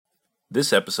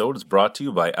This episode is brought to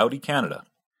you by Audi Canada.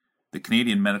 The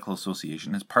Canadian Medical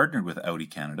Association has partnered with Audi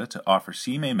Canada to offer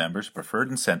CMA members a preferred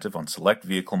incentive on select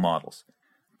vehicle models.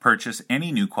 Purchase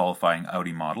any new qualifying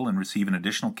Audi model and receive an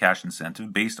additional cash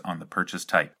incentive based on the purchase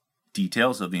type.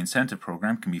 Details of the incentive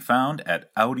program can be found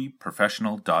at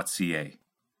audiprofessional.ca.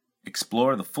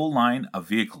 Explore the full line of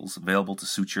vehicles available to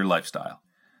suit your lifestyle.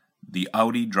 The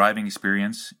Audi driving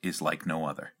experience is like no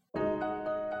other.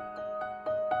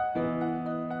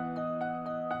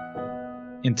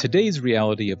 In today's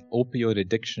reality of opioid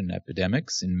addiction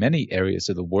epidemics in many areas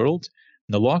of the world,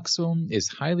 naloxone is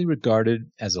highly regarded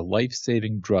as a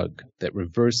life-saving drug that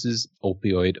reverses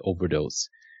opioid overdose.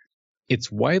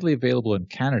 It's widely available in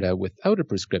Canada without a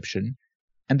prescription,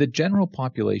 and the general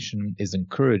population is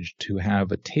encouraged to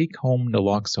have a take-home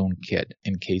naloxone kit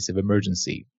in case of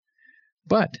emergency.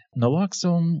 But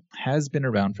naloxone has been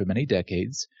around for many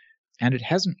decades, and it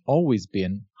hasn't always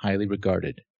been highly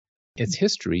regarded. Its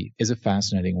history is a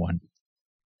fascinating one.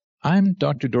 I'm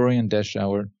Dr. Dorian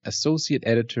Deschauer, Associate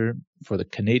Editor for the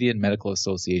Canadian Medical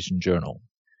Association Journal.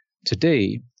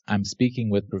 Today, I'm speaking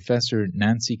with Professor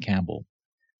Nancy Campbell.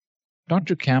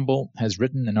 Dr. Campbell has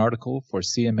written an article for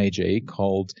CMAJ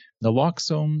called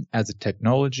Naloxone as a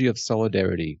Technology of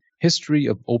Solidarity, History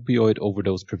of Opioid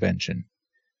Overdose Prevention.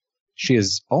 She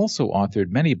has also authored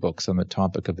many books on the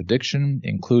topic of addiction,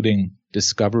 including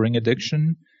Discovering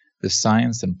Addiction, The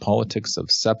Science and Politics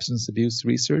of Substance Abuse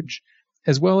Research,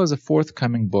 as well as a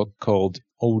forthcoming book called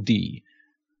OD,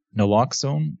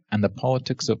 Naloxone and the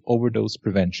Politics of Overdose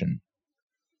Prevention.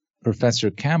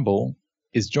 Professor Campbell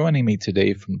is joining me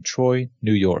today from Troy,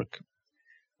 New York.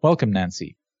 Welcome,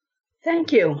 Nancy.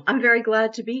 Thank you. I'm very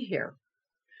glad to be here.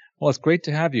 Well, it's great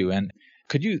to have you. And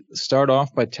could you start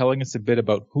off by telling us a bit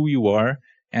about who you are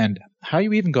and how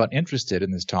you even got interested in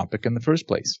this topic in the first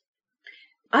place?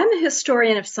 I'm a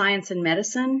historian of science and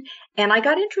medicine, and I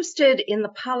got interested in the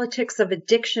politics of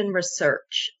addiction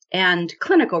research and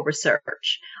clinical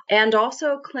research, and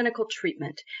also clinical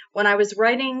treatment. When I was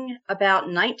writing about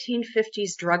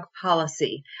 1950s drug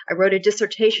policy, I wrote a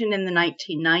dissertation in the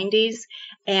 1990s,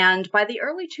 and by the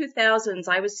early 2000s,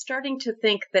 I was starting to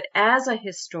think that as a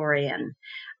historian,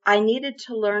 I needed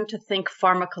to learn to think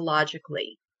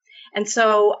pharmacologically. And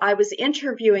so I was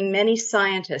interviewing many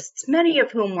scientists, many of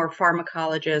whom were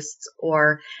pharmacologists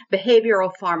or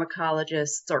behavioral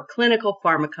pharmacologists or clinical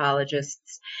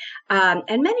pharmacologists.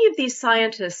 And many of these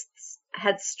scientists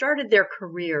had started their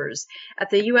careers at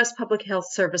the U.S. Public Health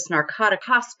Service Narcotic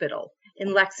Hospital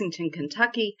in Lexington,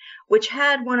 Kentucky, which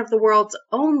had one of the world's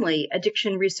only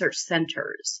addiction research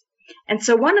centers. And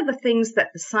so one of the things that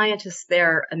the scientists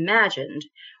there imagined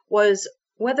was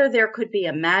whether there could be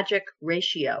a magic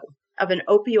ratio of an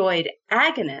opioid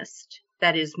agonist,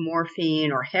 that is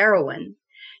morphine or heroin,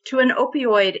 to an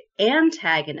opioid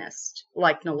antagonist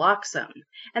like naloxone.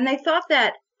 And they thought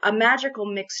that a magical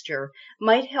mixture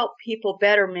might help people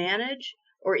better manage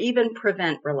or even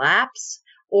prevent relapse,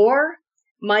 or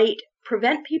might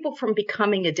prevent people from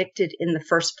becoming addicted in the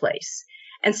first place.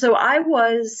 And so I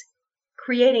was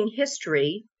creating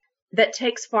history that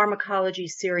takes pharmacology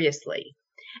seriously.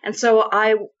 And so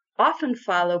I often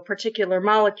follow particular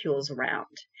molecules around.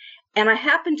 And I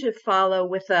happen to follow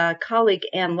with a colleague,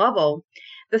 Ann Lovell,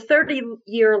 the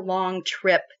 30-year-long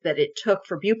trip that it took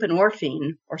for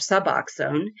buprenorphine or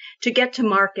Suboxone to get to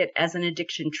market as an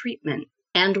addiction treatment.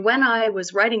 And when I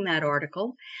was writing that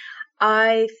article,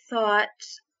 I thought,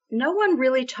 no one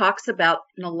really talks about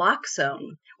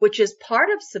naloxone, which is part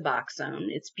of Suboxone.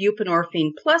 It's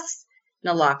buprenorphine plus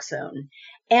naloxone.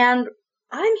 And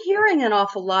I'm hearing an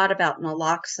awful lot about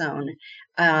naloxone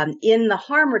in the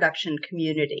harm reduction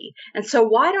community. And so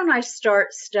why don't I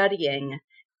start studying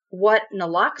what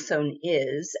naloxone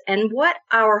is and what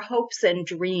our hopes and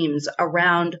dreams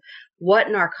around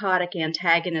what narcotic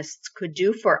antagonists could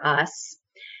do for us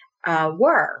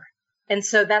were. And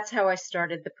so that's how I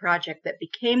started the project that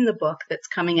became the book that's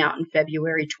coming out in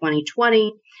February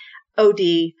 2020,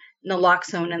 OD,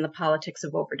 Naloxone and the Politics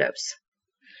of Overdose.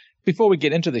 Before we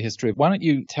get into the history, why don't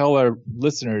you tell our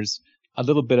listeners a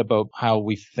little bit about how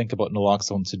we think about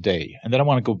naloxone today? And then I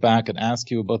want to go back and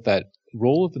ask you about that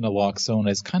role of the naloxone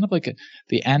as kind of like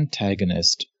the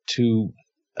antagonist to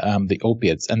the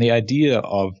opiates, and the idea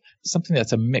of something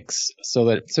that's a mix, so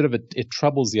that sort of it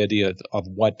troubles the idea of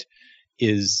what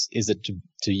is it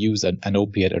to use an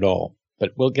opiate at all.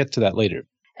 But we'll get to that later.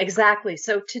 Exactly.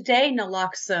 So today,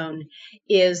 naloxone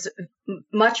is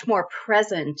much more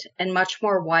present and much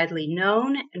more widely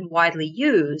known and widely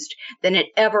used than it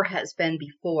ever has been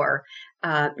before.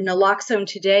 Naloxone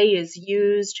today is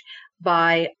used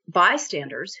by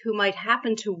bystanders who might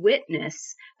happen to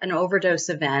witness an overdose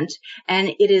event, and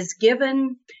it is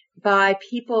given by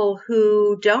people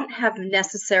who don't have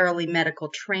necessarily medical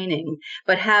training,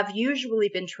 but have usually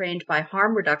been trained by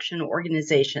harm reduction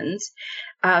organizations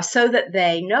so that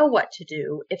they know what to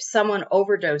do if someone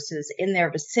overdoses in their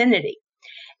vicinity.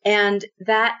 And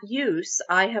that use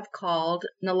I have called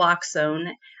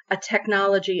naloxone a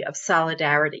technology of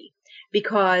solidarity,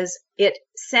 because it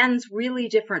sends really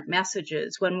different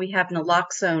messages when we have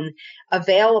naloxone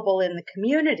available in the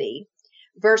community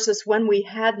versus when we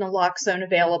had naloxone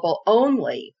available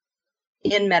only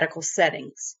in medical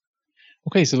settings.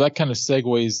 Okay, so that kind of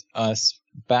segues us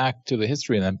back to the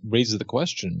history, and that raises the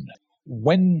question,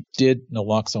 when did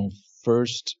naloxone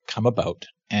first come about?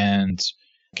 And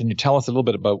can you tell us a little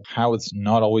bit about how it's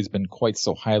not always been quite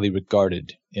so highly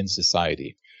regarded in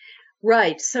society?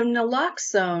 Right. So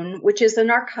naloxone, which is a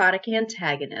narcotic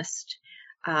antagonist,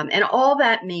 and all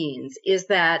that means is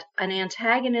that an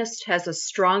antagonist has a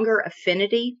stronger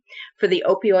affinity for the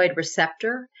opioid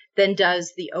receptor than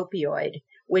does the opioid,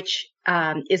 which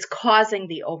is causing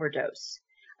the overdose.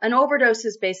 An overdose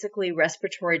is basically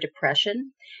respiratory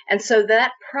depression. And so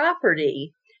that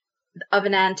property of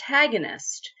an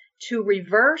antagonist to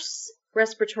reverse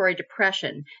respiratory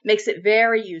depression makes it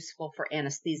very useful for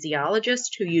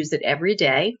anesthesiologists who use it every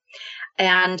day,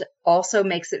 and also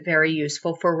makes it very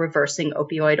useful for reversing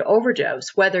opioid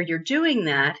overdose, whether you're doing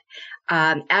that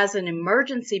as an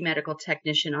emergency medical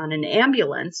technician on an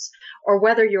ambulance or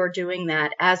whether you're doing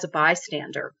that as a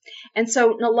bystander. And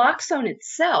so naloxone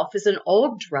itself is an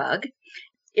old drug.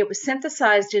 It was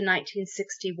synthesized in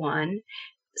 1961,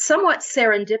 somewhat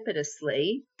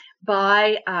serendipitously,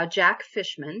 by Jack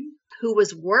Fishman, who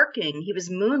was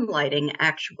moonlighting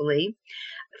actually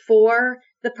for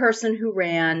the person who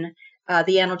ran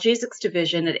the analgesics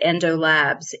division at Endo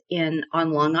Labs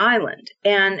on Long Island.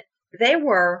 And they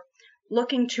were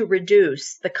looking to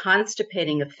reduce the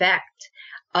constipating effect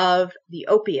of the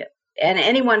opiate. And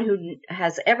anyone who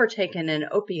has ever taken an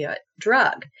opiate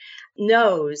drug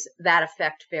knows that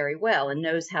effect very well and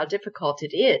knows how difficult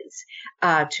it is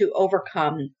to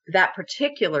overcome that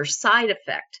particular side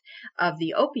effect of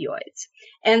the opioids.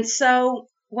 And so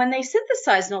when they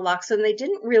synthesized naloxone, they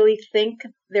didn't really think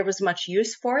there was much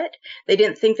use for it. They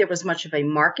didn't think there was much of a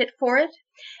market for it.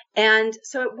 And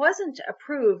so it wasn't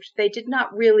approved. They did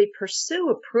not really pursue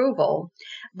approval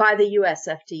by the US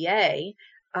FDA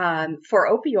for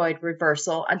opioid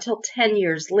reversal until 10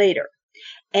 years later.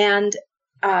 And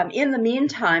in the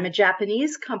meantime, a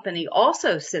Japanese company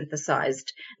also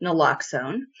synthesized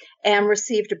naloxone and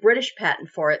received a British patent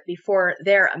for it before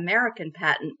their American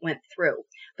patent went through.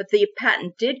 But the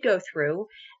patent did go through,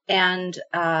 and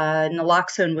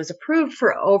naloxone was approved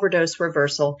for overdose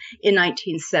reversal in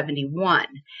 1971.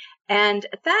 And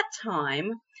at that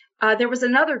time, there was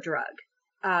another drug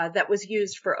that was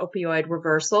used for opioid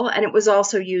reversal, and it was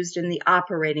also used in the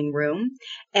operating room.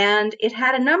 And it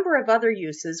had a number of other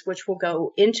uses, which we'll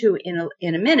go into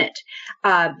in a minute,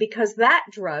 because that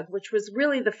drug, which was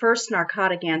really the first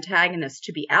narcotic antagonist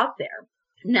to be out there,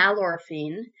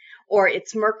 nalorphine, or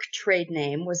its Merck trade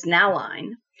name was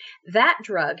Naline, that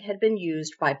drug had been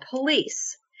used by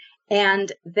police,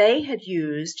 and they had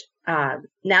used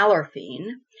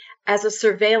nalorphine as a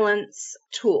surveillance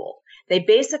tool. They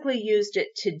basically used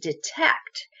it to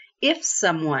detect if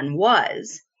someone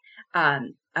was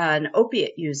an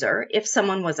opiate user, if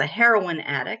someone was a heroin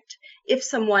addict, if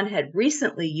someone had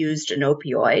recently used an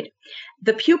opioid.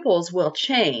 The pupils will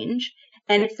change,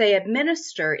 and if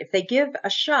they give a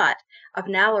shot of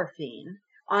nalorphine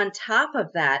on top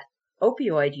of that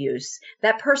opioid use,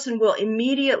 that person will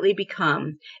immediately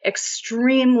become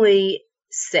extremely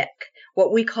sick,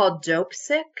 what we call dope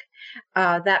sick.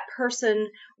 That person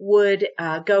would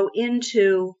go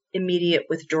into immediate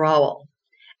withdrawal.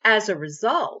 As a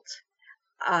result,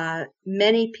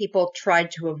 many people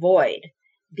tried to avoid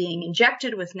being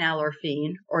injected with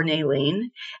nalorphine or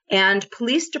Naline, and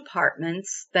police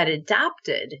departments that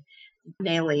adopted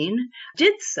Naline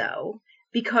did so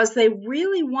because they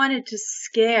really wanted to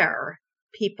scare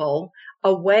people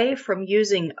away from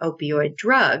using opioid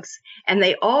drugs. And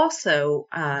they also,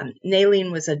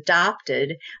 Naline was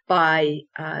adopted by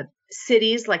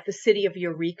cities like the city of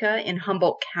Eureka in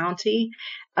Humboldt County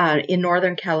in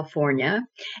Northern California.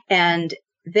 And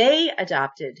they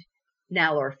adopted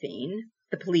nalorphine.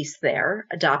 The police there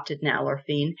adopted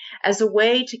nalorphine as a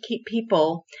way to keep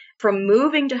people from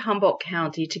moving to Humboldt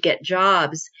County to get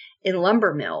jobs in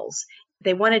lumber mills.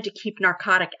 They wanted to keep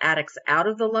narcotic addicts out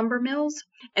of the lumber mills,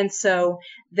 and so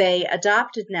they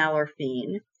adopted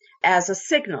nalorphine as a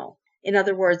signal In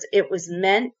other words, it was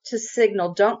meant to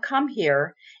signal, don't come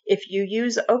here if you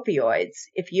use opioids.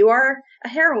 If you are a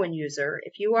heroin user,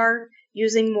 if you are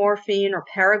using morphine or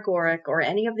paregoric or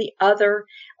any of the other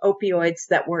opioids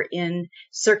that were in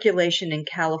circulation in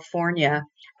California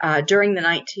during the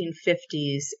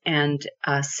 1950s and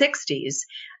 60s,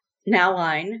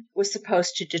 Nalline was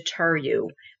supposed to deter you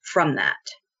from that.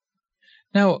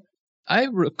 Now, I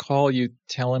recall you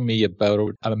telling me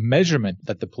about a measurement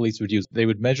that the police would use. They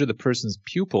would measure the person's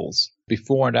pupils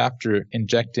before and after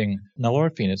injecting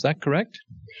nalorphine. Is that correct?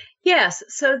 Yes.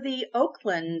 So the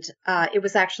Oakland, it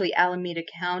was actually Alameda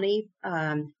County.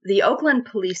 The Oakland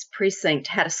Police Precinct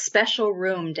had a special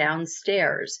room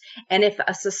downstairs. And if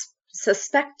a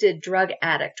suspected drug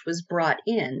addict was brought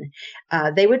in,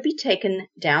 they would be taken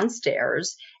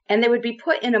downstairs and they would be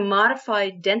put in a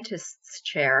modified dentist's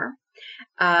chair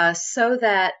so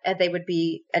that they would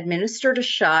be administered a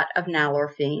shot of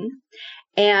nalorphine.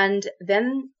 And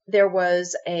then there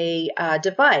was a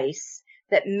device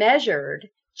that measured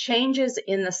changes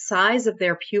in the size of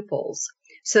their pupils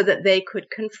so that they could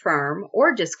confirm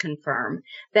or disconfirm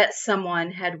that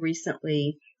someone had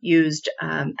recently used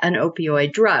an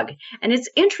opioid drug. And it's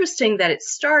interesting that it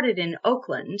started in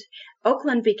Oakland.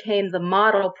 Oakland became the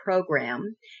model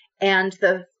program, and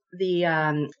the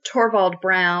Torvald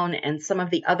Brown and some of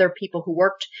the other people who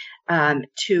worked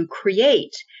to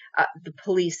create the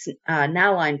police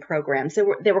Nalline programs,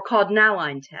 they were called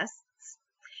Nalline tests.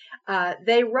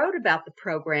 They wrote about the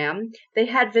program. They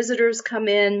had visitors come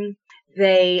in.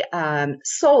 They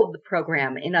sold the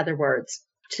program, in other words,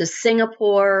 to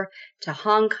Singapore, to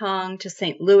Hong Kong, to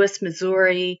St. Louis,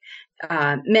 Missouri,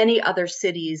 many other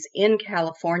cities in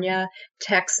California,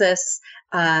 Texas,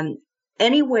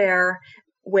 anywhere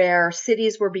where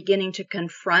cities were beginning to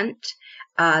confront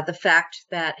the fact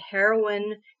that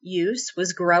heroin use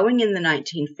was growing in the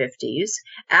 1950s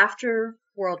after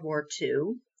World War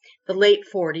II. The late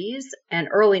 40s and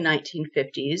early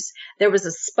 1950s, there was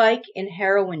a spike in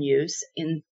heroin use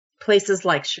in places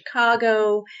like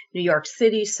Chicago, New York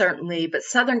City, certainly, but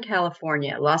Southern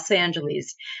California, Los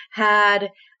Angeles, had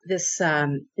this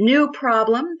new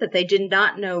problem that they did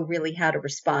not know really how to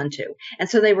respond to. And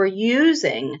so they were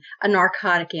using a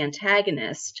narcotic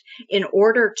antagonist in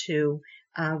order to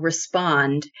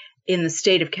respond. In the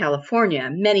state of California,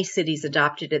 many cities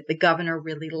adopted it. The governor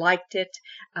really liked it,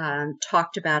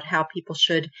 talked about how people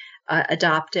should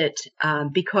adopt it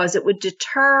because it would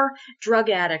deter drug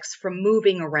addicts from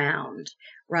moving around,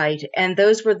 right? And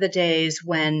those were the days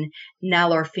when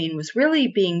nalorphine was really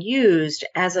being used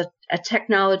as a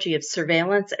technology of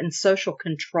surveillance and social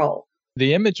control.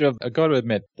 The image of, I got to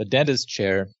admit, the dentist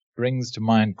chair brings to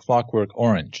mind Clockwork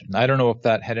Orange. And I don't know if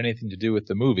that had anything to do with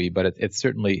the movie, but it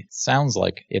certainly sounds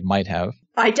like it might have.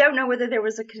 I don't know whether there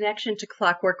was a connection to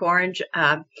Clockwork Orange.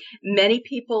 Many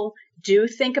people do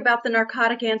think about the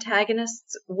narcotic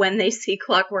antagonists when they see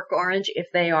Clockwork Orange, if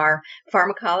they are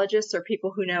pharmacologists or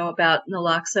people who know about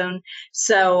naloxone.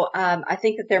 So I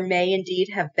think that there may indeed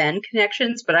have been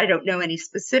connections, but I don't know any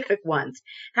specific ones.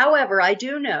 However, I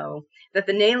do know that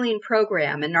the Nalline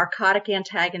program and narcotic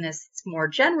antagonists more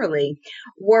generally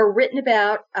were written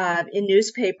about in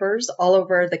newspapers all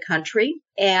over the country.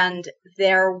 And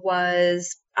there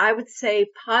was, I would say,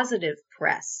 positive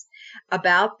press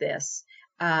about this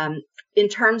in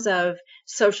terms of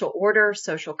social order,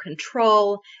 social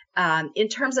control, in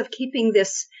terms of keeping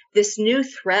this new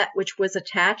threat, which was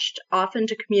attached often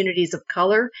to communities of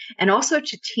color and also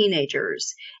to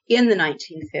teenagers in the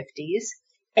 1950s.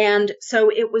 And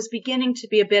so it was beginning to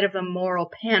be a bit of a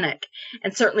moral panic.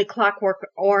 And certainly Clockwork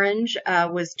Orange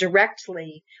was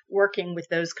directly working with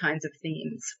those kinds of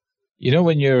themes. You know,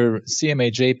 in your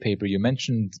CMAJ paper, you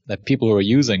mentioned that people who are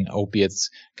using opiates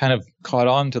kind of caught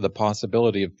on to the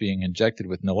possibility of being injected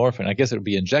with nalorphine. I guess it would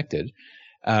be injected.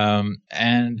 And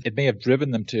it may have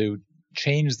driven them to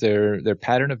change their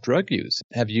pattern of drug use.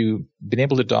 Have you been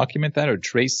able to document that or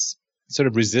trace sort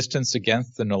of resistance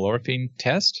against the nalorphine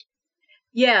test?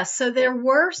 Yes, so there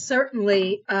were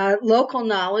certainly local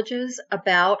knowledges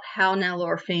about how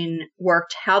nalorphine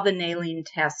worked, how the Nalline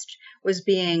test was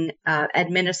being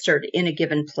administered in a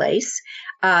given place.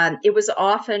 It was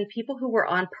often people who were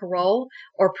on parole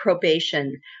or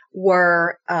probation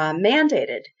were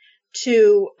mandated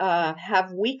to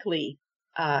have weekly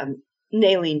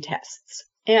Nalline tests.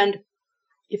 And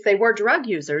if they were drug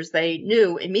users, they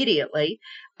knew immediately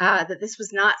that this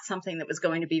was not something that was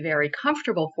going to be very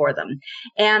comfortable for them.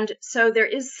 And so there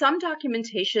is some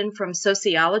documentation from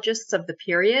sociologists of the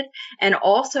period. And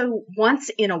also, once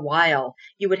in a while,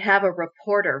 you would have a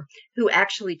reporter who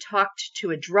actually talked to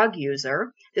a drug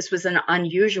user. This was an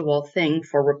unusual thing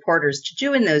for reporters to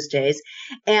do in those days,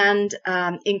 and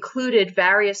included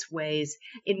various ways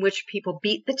in which people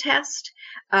beat the test.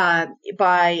 And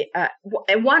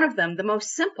one of them, the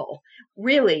most simple,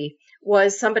 really,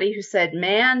 was somebody who said,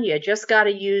 man, you just got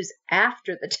to use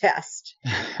after the test,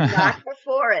 not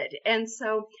before it. And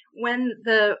so when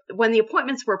the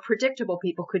appointments were predictable,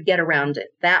 people could get around it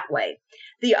that way.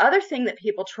 The other thing that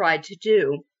people tried to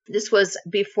do, this was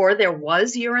before there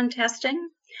was urine testing.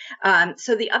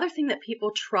 So the other thing that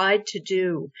people tried to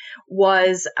do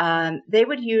was they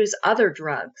would use other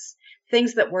drugs,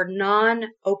 things that were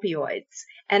non-opioids.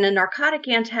 And a narcotic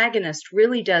antagonist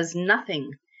really does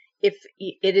nothing if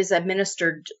it is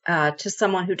administered to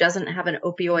someone who doesn't have an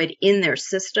opioid in their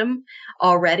system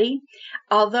already.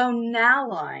 Although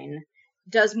Naline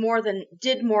did more than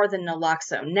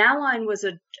naloxone. Naline was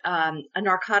a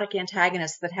narcotic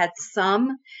antagonist that had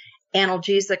some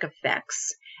analgesic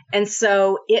effects. And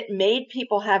so it made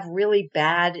people have really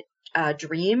bad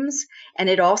dreams, and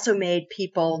it also made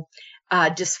people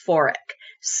dysphoric.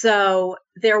 So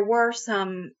there were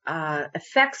some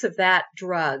effects of that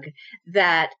drug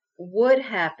that would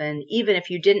happen even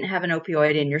if you didn't have an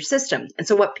opioid in your system. And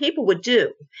so what people would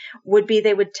do would be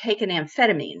they would take an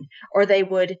amphetamine, or they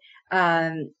would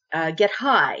get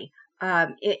high.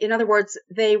 In other words,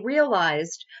 they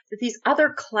realized that these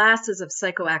other classes of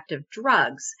psychoactive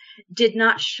drugs did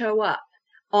not show up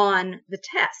on the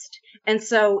test. And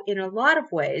so in a lot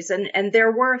of ways, and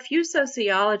there were a few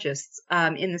sociologists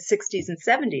in the 60s and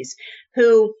 70s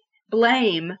who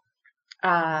blame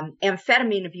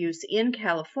amphetamine abuse in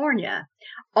California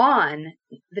on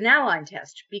the Naline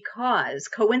test, because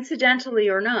coincidentally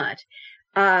or not,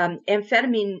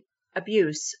 amphetamine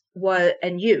abuse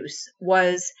use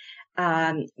was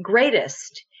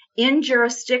greatest in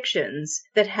jurisdictions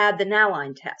that had the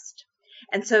Naline test.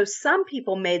 And so some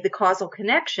people made the causal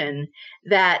connection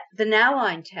that the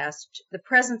Naline test, the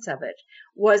presence of it,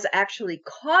 was actually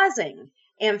causing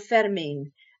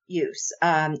amphetamine use.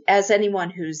 As anyone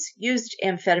who's used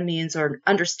amphetamines or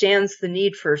understands the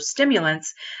need for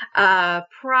stimulants,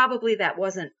 probably that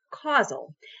wasn't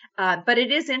causal. But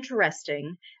it is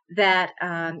interesting that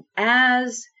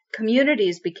as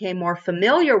communities became more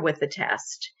familiar with the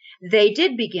test, they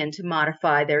did begin to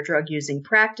modify their drug-using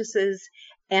practices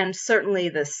and certainly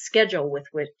the schedule with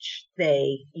which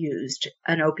they used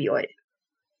an opioid.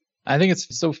 I think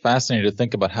it's so fascinating to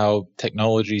think about how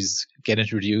technologies get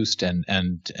introduced and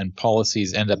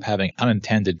policies end up having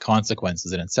unintended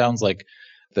consequences. And it sounds like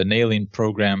the Naline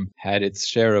program had its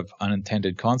share of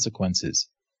unintended consequences.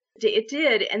 It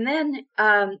did. And then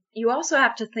you also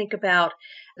have to think about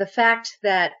the fact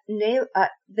that the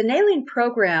Naline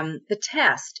program, the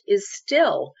test, is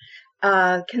still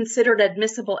considered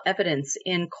admissible evidence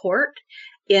in court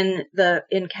in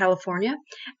California.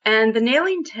 And the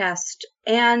Naline test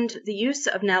and the use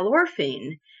of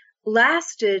nalorphine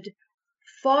lasted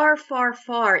far, far,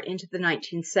 far into the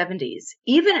 1970s.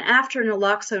 Even after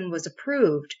naloxone was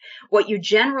approved, what you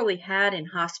generally had in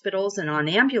hospitals and on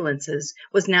ambulances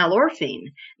was nalorphine,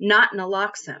 not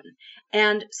naloxone.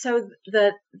 And so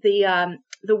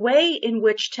the way in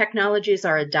which technologies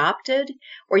are adopted,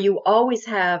 where you always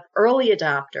have early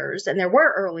adopters, and there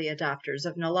were early adopters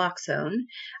of naloxone.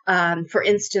 For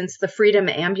instance, the Freedom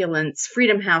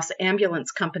House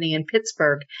Ambulance Company in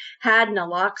Pittsburgh had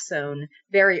naloxone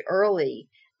very early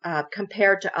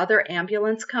compared to other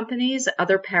ambulance companies,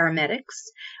 other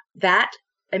paramedics. That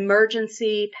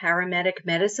emergency paramedic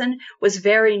medicine was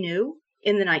very new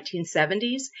in the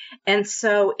 1970s. And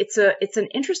so it's an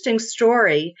interesting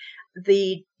story.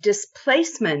 The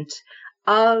displacement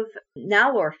of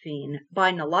nalorphine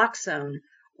by naloxone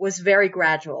was very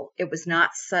gradual. It was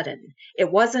not sudden.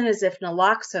 It wasn't as if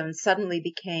naloxone suddenly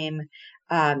became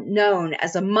known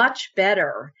as a much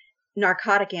better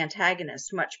narcotic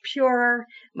antagonist, much purer,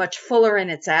 much fuller in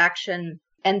its action,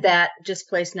 and that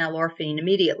displaced nalorphine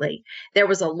immediately. There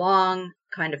was a long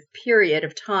kind of period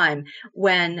of time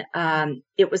when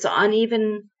it was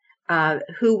uneven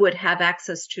who would have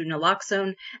access to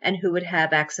naloxone and who would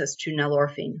have access to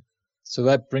nalorphine. So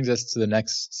that brings us to the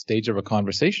next stage of our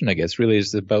conversation, I guess, really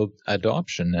is about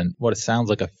adoption and what it sounds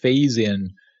like a phase-in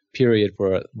period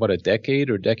for, a decade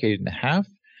or decade and a half.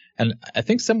 And I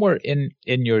think somewhere in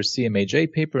your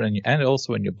CMAJ paper and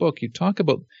also in your book, you talk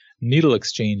about needle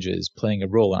exchanges playing a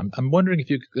role. I'm wondering if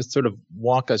you could sort of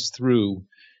walk us through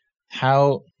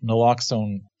how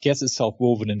naloxone gets itself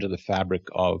woven into the fabric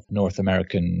of North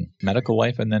American medical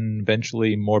life and then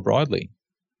eventually more broadly.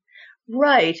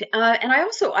 Right. And I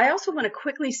also want to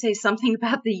quickly say something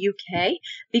about the UK,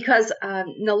 because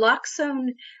naloxone,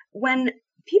 when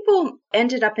people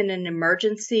ended up in an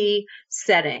emergency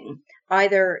setting,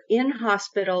 either in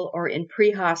hospital or in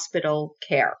pre-hospital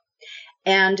care,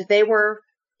 and they were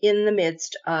in the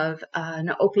midst of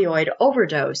an opioid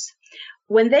overdose,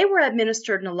 when they were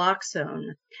administered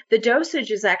naloxone, the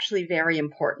dosage is actually very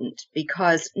important,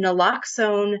 because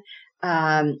naloxone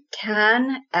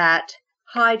can, at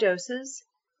high doses,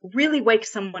 really wake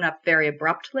someone up very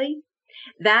abruptly.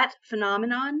 That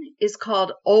phenomenon is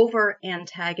called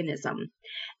over-antagonism.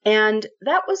 And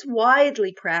that was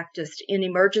widely practiced in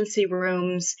emergency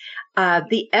rooms.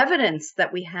 The evidence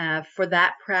that we have for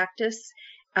that practice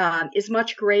is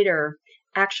much greater,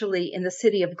 actually, in the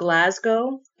city of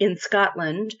Glasgow in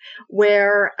Scotland,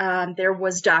 where there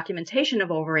was documentation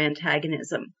of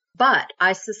over-antagonism. But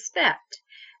I suspect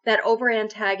that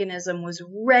over-antagonism was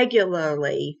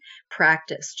regularly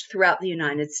practiced throughout the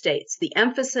United States. The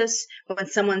emphasis when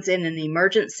someone's in an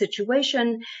emergent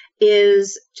situation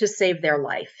is to save their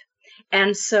life.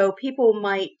 And so people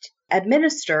might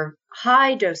administer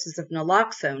high doses of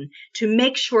naloxone to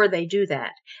make sure they do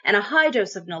that. And a high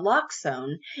dose of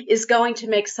naloxone is going to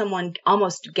make someone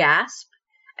almost gasp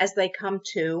as they come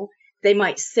to. They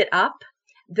might sit up.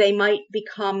 They might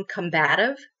become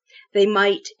combative. They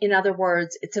might, in other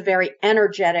words, it's a very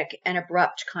energetic and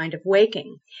abrupt kind of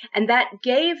waking. And that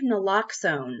gave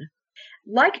naloxone,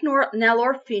 like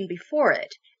nalorphine before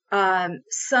it,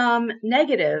 some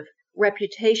negative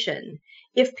reputation.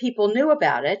 If people knew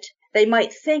about it, they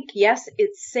might think, yes,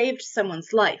 it saved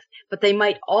someone's life. But they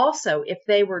might also, if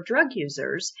they were drug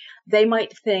users, they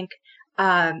might think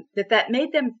that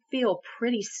made them feel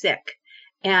pretty sick,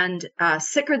 and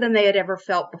sicker than they had ever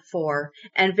felt before,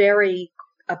 and very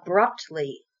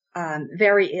abruptly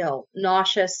very ill,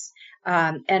 nauseous,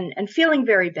 and feeling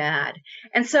very bad.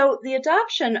 And so the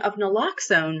adoption of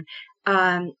naloxone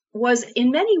was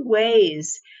in many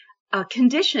ways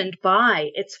conditioned by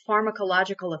its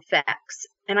pharmacological effects.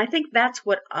 And I think that's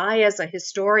what I, as a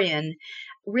historian,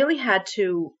 really had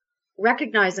to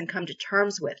recognize and come to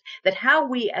terms with, that how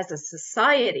we as a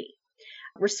society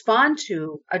respond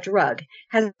to a drug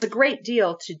has a great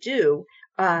deal to do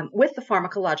with the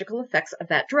pharmacological effects of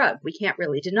that drug. We can't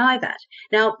really deny that.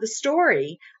 Now, the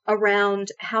story around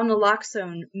how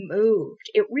naloxone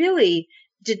moved, it really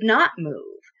did not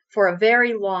move for a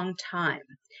very long time.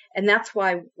 And that's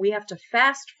why we have to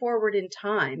fast forward in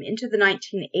time into the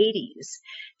 1980s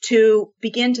to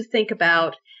begin to think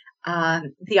about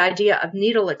the idea of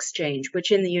needle exchange,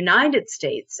 which in the United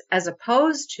States, as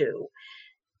opposed to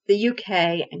the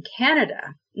UK and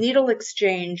Canada, needle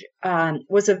exchange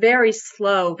was a very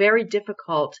slow, very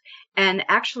difficult, and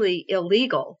actually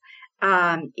illegal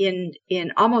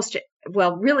in almost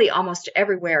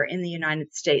everywhere in the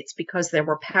United States, because there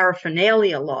were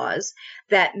paraphernalia laws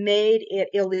that made it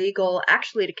illegal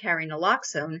actually to carry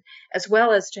naloxone as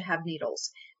well as to have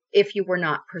needles if you were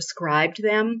not prescribed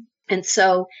them. And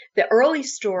so the early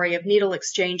story of needle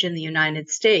exchange in the United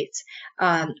States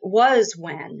was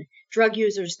when drug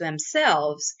users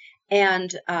themselves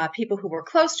and people who were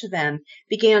close to them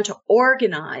began to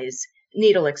organize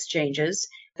needle exchanges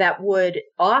that would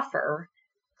offer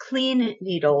clean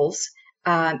needles,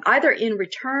 either in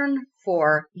return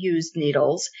for used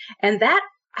needles. And that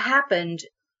happened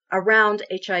around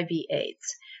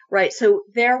HIV/AIDS. Right. So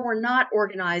there were not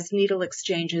organized needle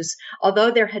exchanges,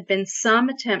 although there had been some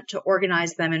attempt to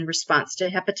organize them in response to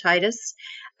hepatitis.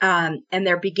 And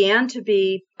there began to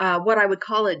be what I would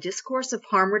call a discourse of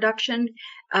harm reduction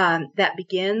that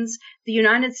begins. The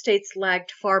United States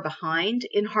lagged far behind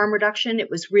in harm reduction.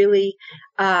 It was really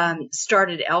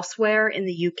started elsewhere in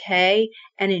the UK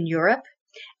and in Europe.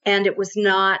 And it was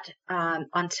not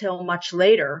until much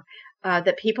later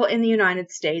that people in the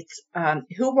United States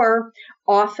who were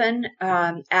often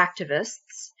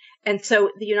activists, and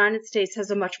so the United States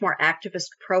has a much more activist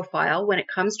profile when it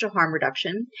comes to harm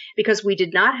reduction, because we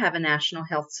did not have a national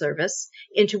health service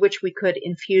into which we could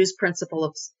infuse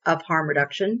principles of harm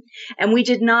reduction, and we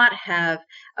did not have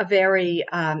a very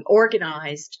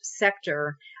organized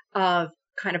sector of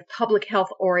kind of public health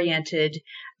oriented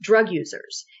drug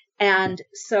users. And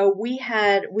so we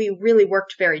really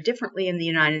worked very differently in the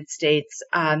United States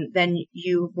than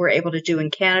you were able to do in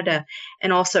Canada,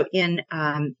 and also in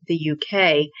the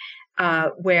UK,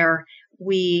 where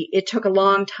it took a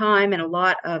long time and a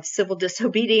lot of civil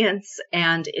disobedience,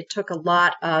 and it took a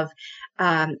lot of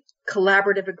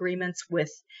collaborative agreements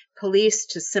with police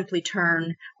to simply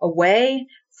turn away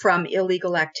from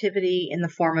illegal activity in the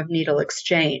form of needle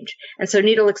exchange. And so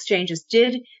needle exchanges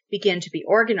did begin to be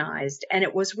organized, and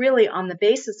it was really on the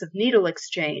basis of needle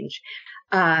exchange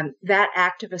that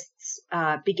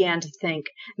activists began to think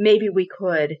maybe we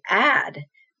could add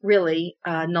really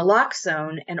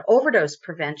naloxone and overdose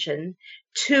prevention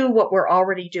to what we're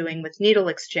already doing with needle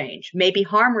exchange. Maybe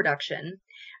harm reduction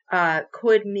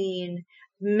could mean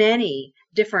many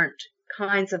different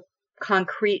kinds of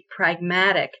concrete,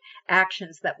 pragmatic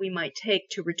actions that we might take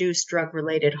to reduce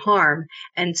drug-related harm.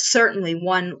 And certainly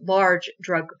one large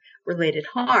drug-related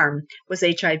harm was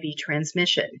HIV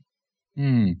transmission.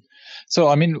 So,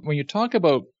 I mean, when you talk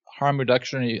about harm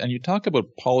reduction and you talk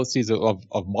about policies of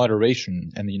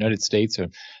moderation in the United States, or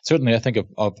certainly I think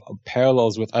of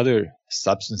parallels with other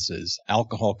substances,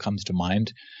 alcohol comes to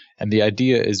mind. And the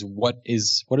idea is what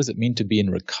does it mean to be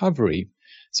in recovery?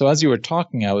 So as you were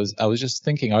talking, I was just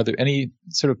thinking, are there any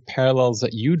sort of parallels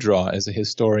that you draw as a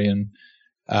historian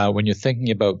when you're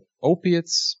thinking about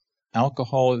opiates,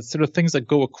 alcohol, sort of things that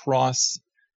go across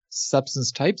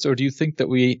substance types, or do you think that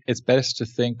it's best to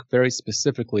think very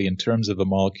specifically in terms of the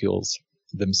molecules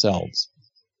themselves?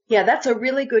 Yeah, that's a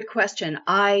really good question.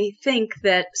 I think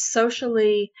that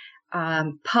socially,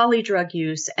 polydrug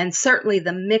use and certainly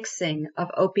the mixing of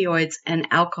opioids and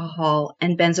alcohol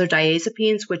and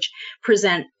benzodiazepines, which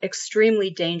present extremely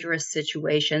dangerous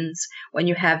situations when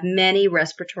you have many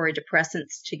respiratory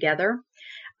depressants together.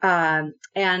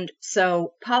 And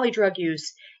so polydrug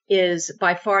use is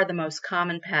by far the most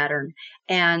common pattern.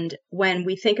 And when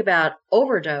we think about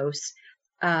overdose,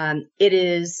 it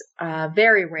is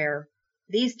very rare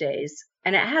these days,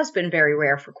 and it has been very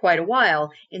rare for quite a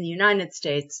while in the United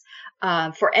States,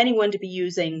 for anyone to be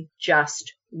using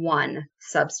just one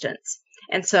substance.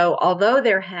 And so although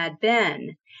there had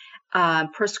been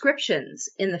prescriptions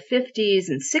in the 50s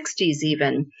and 60s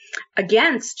even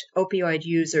against opioid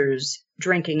users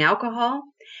drinking alcohol,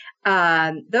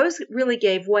 those really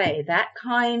gave way. That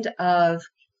kind of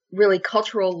really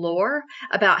cultural lore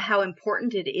about how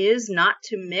important it is not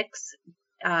to mix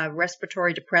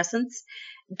respiratory depressants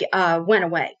went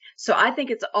away. So I think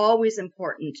it's always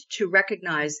important to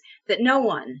recognize that no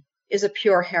one is a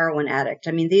pure heroin addict.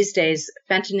 I mean, these days,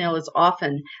 fentanyl is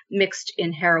often mixed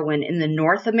in heroin in the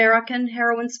North American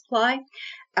heroin supply,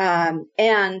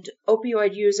 and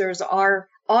opioid users are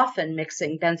often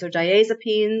mixing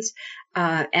benzodiazepines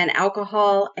and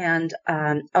alcohol and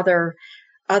other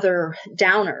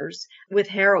downers with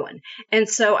heroin. And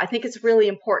so I think it's really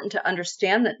important to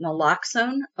understand that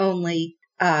naloxone only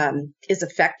is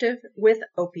effective with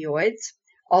opioids,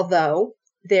 although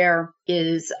there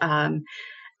is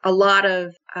a lot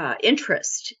of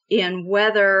interest in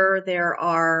whether there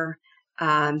are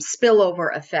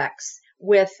spillover effects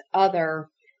with other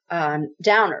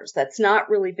downers. That's not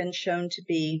really been shown to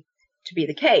be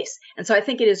the case. And so I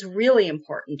think it is really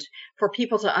important for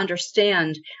people to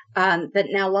understand that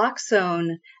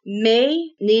naloxone may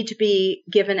need to be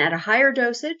given at a higher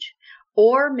dosage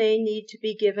or may need to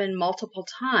be given multiple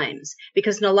times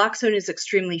because naloxone is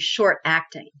extremely short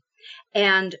acting.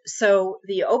 And so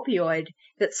the opioid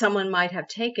that someone might have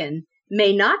taken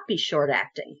may not be short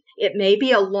acting. It may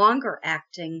be a longer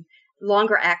acting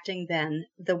than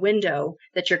the window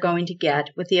that you're going to get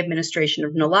with the administration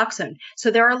of naloxone.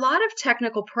 So there are a lot of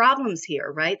technical problems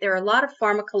here, right? There are a lot of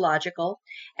pharmacological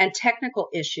and technical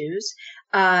issues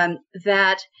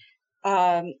that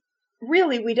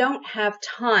really we don't have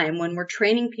time when we're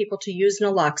training people to use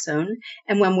naloxone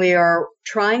and when we are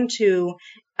trying to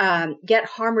get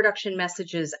harm reduction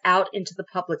messages out into the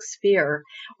public sphere.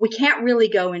 We can't really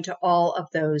go into all of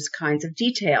those kinds of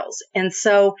details. And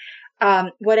so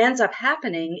what ends up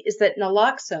happening is that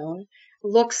naloxone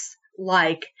looks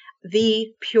like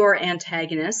the pure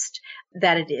antagonist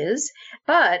that it is,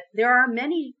 but there are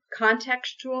many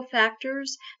contextual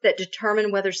factors that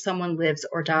determine whether someone lives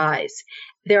or dies.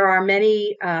 There are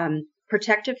many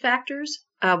protective factors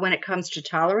when it comes to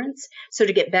tolerance. So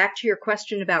to get back to your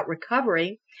question about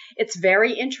recovery, it's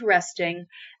very interesting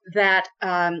that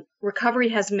recovery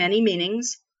has many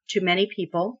meanings to many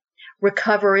people.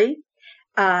 Recovery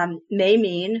may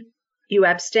mean you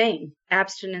abstain,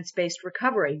 abstinence-based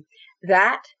recovery.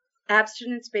 That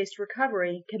abstinence-based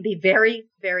recovery can be very,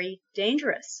 very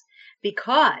dangerous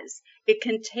because it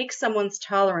can take someone's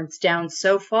tolerance down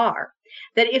so far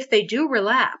that if they do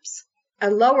relapse, a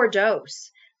lower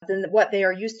dose than what they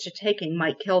are used to taking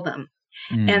might kill them.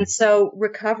 And so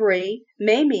recovery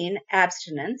may mean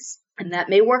abstinence, and that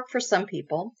may work for some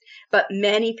people, but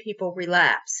many people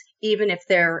relapse, even if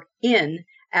they're in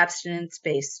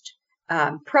abstinence-based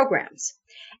programs.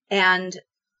 And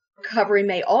recovery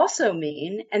may also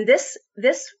mean, and this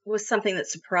was something that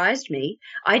surprised me.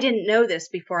 I didn't know this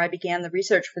before I began the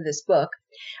research for this book,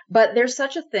 but there's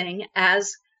such a thing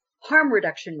as harm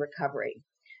reduction recovery.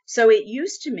 So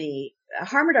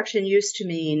harm reduction used to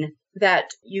mean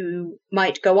that you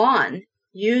might go on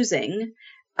using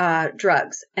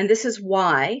drugs. And this is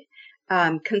why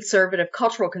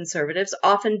cultural conservatives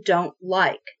often don't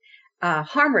like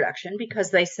harm reduction, because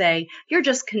they say you're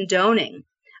just condoning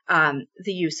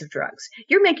the use of drugs.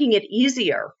 You're making it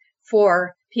easier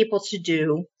for people to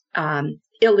do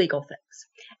illegal things.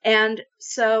 And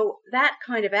so that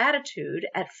kind of attitude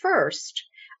at first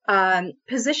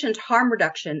positioned harm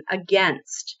reduction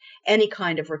against any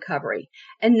kind of recovery.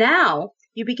 And now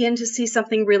you begin to see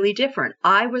something really different.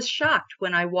 I was shocked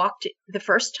when the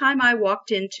first time I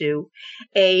walked into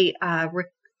a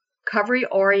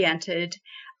recovery-oriented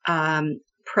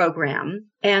program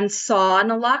and saw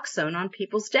naloxone on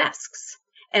people's desks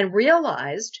and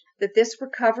realized that this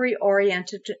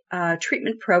recovery-oriented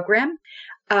treatment program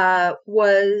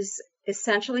was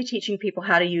essentially teaching people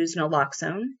how to use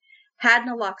naloxone, had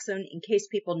naloxone in case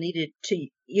people needed to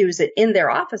use it in their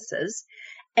offices,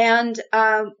 and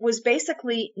was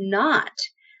basically not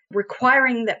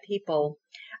requiring that people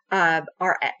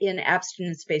are in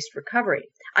abstinence-based recovery.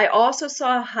 I also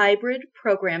saw hybrid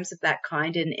programs of that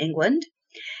kind in England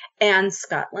and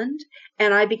Scotland,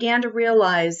 and I began to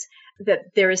realize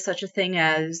that there is such a thing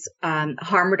as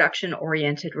harm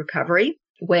reduction-oriented recovery,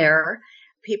 where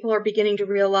people are beginning to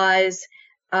realize,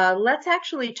 let's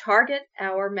actually target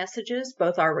our messages,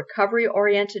 both our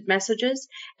recovery-oriented messages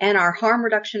and our harm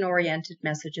reduction-oriented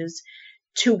messages,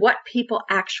 to what people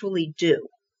actually do.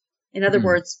 In other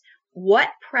words, what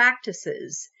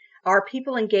practices are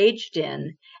people engaged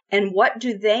in, and what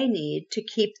do they need to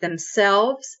keep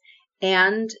themselves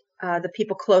and the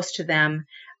people close to them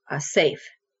safe?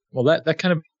 Well, that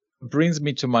kind of brings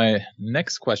me to my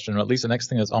next question, or at least the next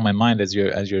thing that's on my mind as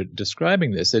you're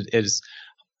describing this. It is,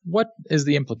 what is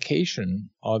the implication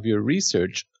of your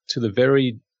research to the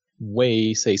very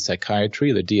way, say,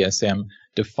 psychiatry, the DSM,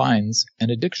 defines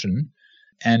an addiction?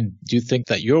 And do you think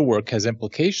that your work has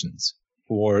implications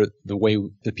for the way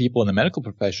the people in the medical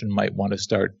profession might want to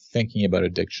start thinking about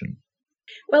addiction?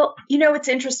 Well, it's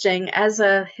interesting. As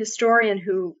a historian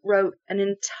who wrote an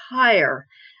entire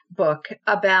book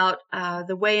about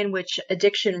the way in which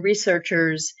addiction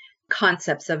researchers'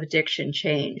 concepts of addiction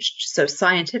changed, so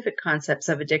scientific concepts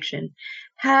of addiction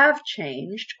have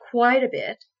changed quite a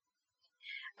bit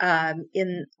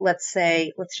in, let's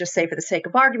just say for the sake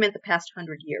of argument, the past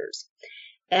 100 years.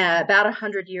 About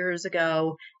 100 years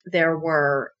ago, there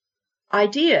were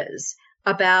ideas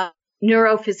about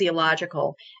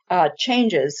neurophysiological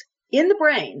changes in the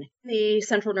brain, the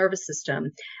central nervous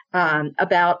system,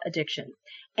 about addiction.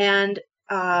 And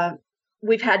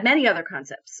we've had many other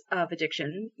concepts of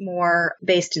addiction, more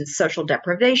based in social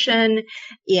deprivation,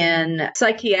 in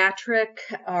psychiatric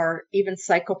or even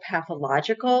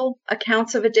psychopathological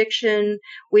accounts of addiction.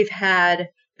 We've had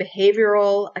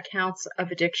behavioral accounts of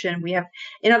addiction. We have,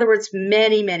 in other words,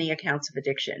 many, many accounts of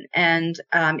addiction. And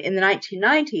in the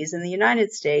 1990s in the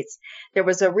United States, there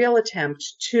was a real attempt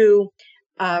to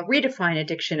redefine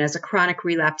addiction as a chronic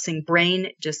relapsing brain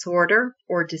disorder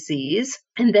or disease.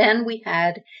 And then we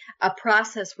had a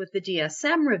process with the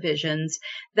DSM revisions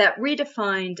that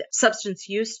redefined substance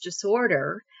use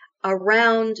disorder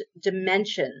around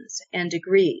dimensions and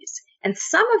degrees. And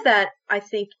some of that, I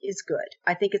think, is good.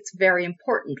 I think it's very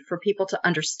important for people to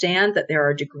understand that there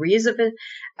are degrees of it,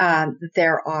 that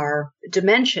there are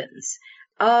dimensions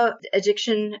of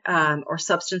addiction or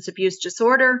substance abuse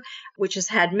disorder, which has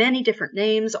had many different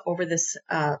names over this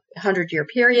 100-year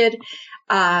period,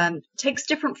 takes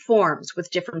different forms with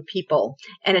different people,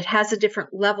 and it has a different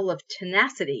level of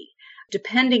tenacity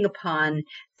depending upon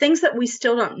things that we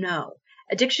still don't know.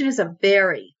 Addiction is a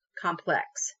very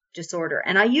complex disorder.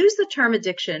 And I use the term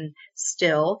addiction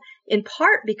still, in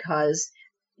part because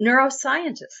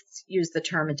neuroscientists use the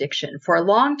term addiction. For a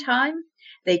long time,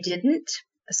 they didn't.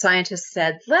 Scientists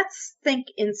said, let's think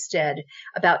instead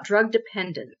about drug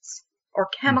dependence or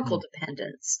chemical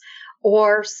dependence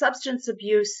or substance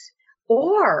abuse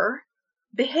or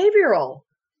behavioral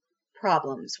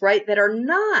problems, right, that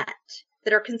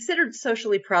are considered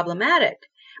socially problematic,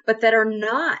 but that are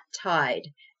not tied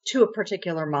to a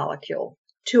particular molecule,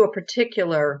 to a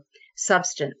particular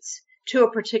substance, to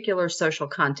a particular social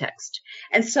context.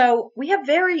 And so we have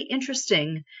very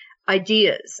interesting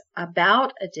ideas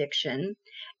about addiction.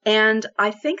 And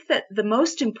I think that the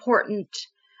most important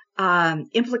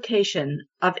implication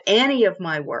of any of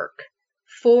my work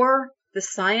for the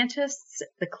scientists,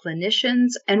 the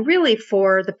clinicians, and really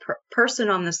for the person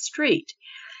on the street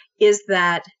is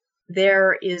that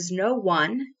there is no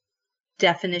one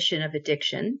definition of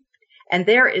addiction, and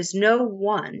there is no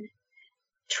one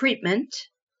treatment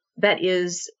that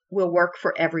will work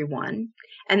for everyone,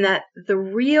 and that the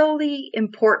really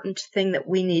important thing that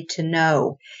we need to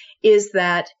know is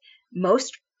that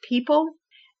most people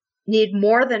need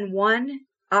more than one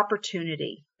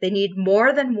opportunity. They need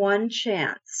more than one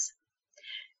chance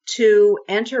to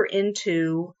enter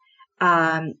into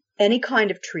any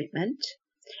kind of treatment,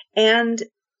 and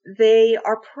they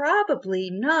are probably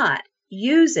not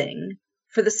using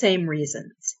for the same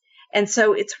reasons. And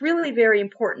so it's really very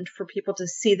important for people to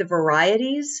see the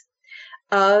varieties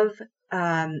of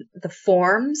the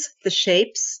forms, the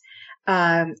shapes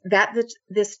that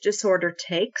this disorder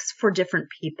takes for different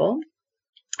people,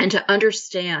 and to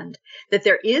understand that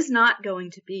there is not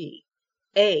going to be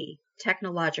a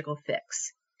technological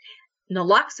fix.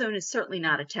 Naloxone is certainly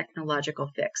not a technological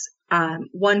fix.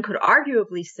 One could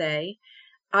arguably say,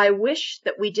 I wish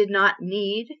that we did not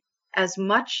need as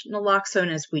much naloxone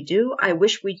as we do. I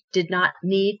wish we did not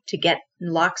need to get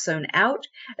naloxone out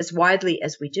as widely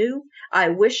as we do. I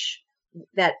wish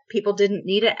that people didn't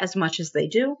need it as much as they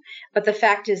do, but the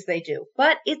fact is they do.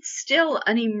 But it's still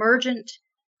an emergent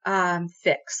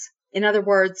fix. In other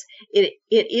words, it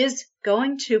is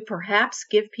going to perhaps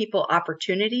give people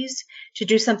opportunities to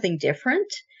do something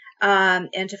different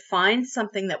and to find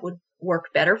something that would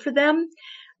work better for them.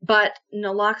 But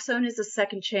naloxone is a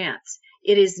second chance.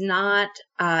 It is not,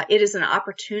 it is an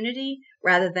opportunity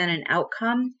rather than an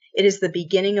outcome. It is the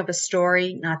beginning of a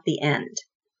story, not the end.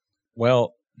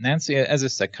 Well, Nancy, as a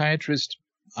psychiatrist,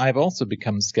 I've also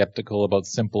become skeptical about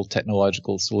simple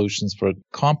technological solutions for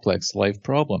complex life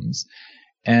problems.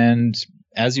 And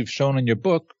as you've shown in your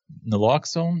book,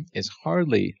 naloxone is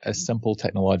hardly a simple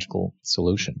technological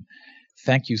solution.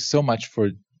 Thank you so much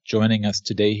for joining us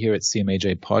today here at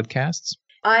CMAJ Podcasts.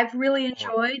 I've really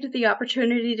enjoyed the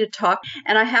opportunity to talk.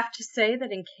 And I have to say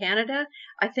that in Canada,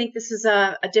 I think this is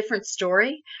a different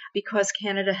story because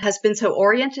Canada has been so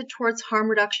oriented towards harm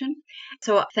reduction.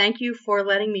 So thank you for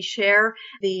letting me share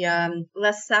the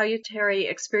less salutary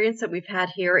experience that we've had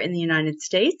here in the United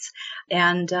States.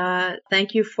 And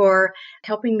thank you for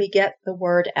helping me get the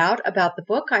word out about the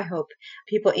book. I hope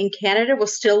people in Canada will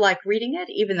still like reading it,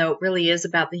 even though it really is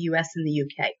about the US and the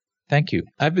UK. Thank you.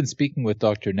 I've been speaking with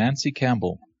Dr. Nancy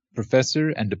Campbell, Professor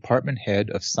and Department Head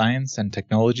of Science and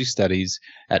Technology Studies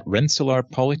at Rensselaer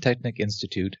Polytechnic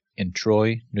Institute in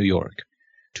Troy, New York.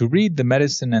 To read the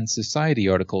Medicine and Society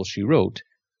article she wrote,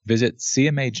 visit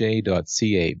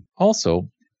cmaj.ca. Also,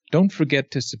 don't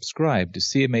forget to subscribe to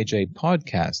CMAJ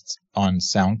Podcasts on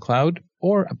SoundCloud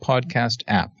or a podcast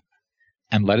app.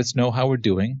 And let us know how we're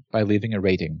doing by leaving a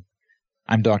rating.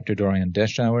 I'm Dr. Dorian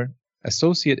Deschauer,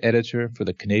 Associate Editor for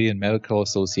the Canadian Medical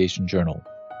Association Journal.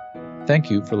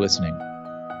 Thank you for listening.